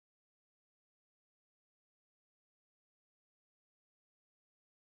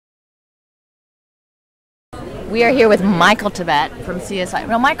We are here with Michael Thabet from CSI.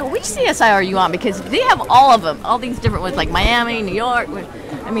 Now, Michael, which CSI are you on? Because they have all of them, all these different ones, like Miami, New York.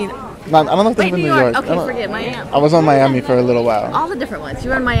 I mean, no, I don't know if they're in New New York. Okay, forget Miami. I was on Miami for a little while. All the different ones.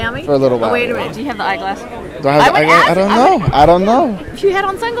 You were in Miami? For a little while. Oh, wait a minute. Do you have the eyeglass? Do I have the eyeglass? I don't know. If you had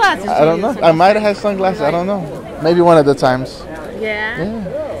on sunglasses. I don't know. I might have had sunglasses. I don't know. Maybe one of the times.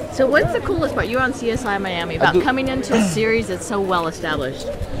 Yeah. So what's the coolest part? You're on CSI Miami about coming into a series that's so well established.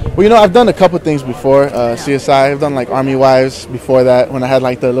 Well, you know, I've done a couple things before CSI. I've done like Army Wives before that when I had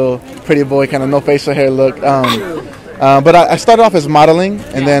like the little pretty boy kind of no facial hair look. But I started off as modeling,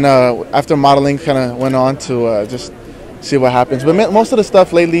 and then after modeling, kind of went on to just see what happens. But most of the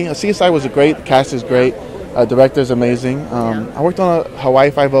stuff lately, CSI was great. The cast is great. Director's amazing. I worked on a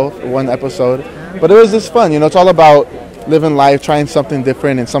Hawaii Five-0, one episode, but it was just fun. You know, it's all about living life, trying something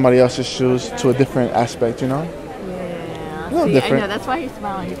different in somebody else's shoes to a different aspect. You know. Yeah. A little See, different. I know that's why he's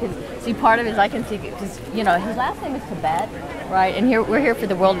smiling, because see, part of it is I can see, because you know his last name is Thabet, right? And here we're here for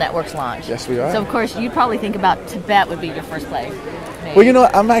the World Network's launch. Yes, we are. So of course you probably think about Tibet would be your first place. Maybe. Well, you know,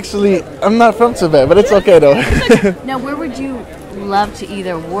 I'm not from Tibet, but it's okay though. Now, where would you love to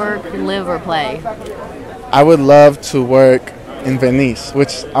either work, live, or play? I would love to work in Venice,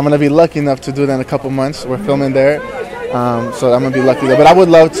 which I'm going to be lucky enough to do that in a couple months. We're filming there, so I'm going to be lucky there. But I would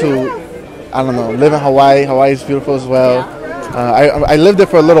love to, I don't know, live in Hawaii. Hawaii is beautiful as well. I lived there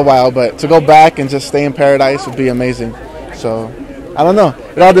for a little while, but to go back and just stay in paradise would be amazing. So, I don't know.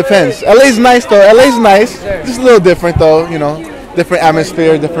 It all depends. LA's nice, though. LA's nice. Just a little different, though, you know. Different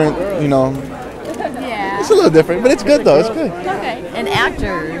atmosphere, different, you know. Yeah. It's a little different, but it's good, though. It's good. Okay. And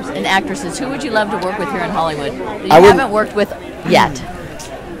actors and actresses, who would you love to work with here in Hollywood that you haven't worked with yet?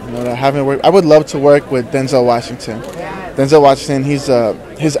 No, I haven't worked. I would love to work with Denzel Washington. Denzel Washington,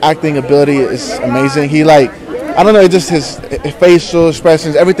 his acting ability is amazing. He I don't know, just his facial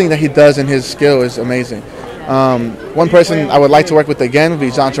expressions, everything that he does and his skill is amazing. One person I would like to work with again would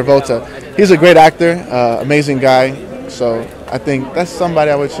be John Travolta. He's a great actor, amazing guy. So I think that's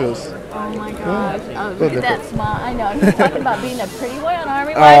somebody I would choose. Oh my gosh! Oh, look at that smile. I know. You're talking about being a pretty boy on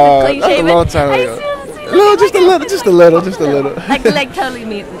Army Wives, clean shaven. A long time ago. Just a little. Like totally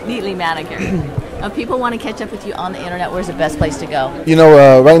neatly manicured. If people want to catch up with you on the internet, where's the best place to go? You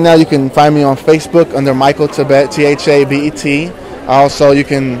know, right now you can find me on Facebook under Michael Thabet, Thabet. Also, you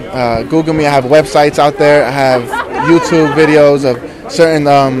can Google me. I have websites out there. I have YouTube videos of certain.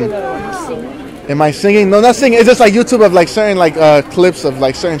 Am I singing? No, not singing. It's just like YouTube of like certain clips of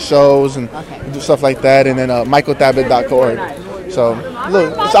like certain shows and do stuff like that. And then michaelthabet.org. So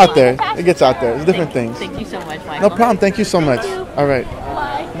look, it's out there. It gets out there. It's different things. Thank you so much, Michael. No problem. Thank you so much. All right.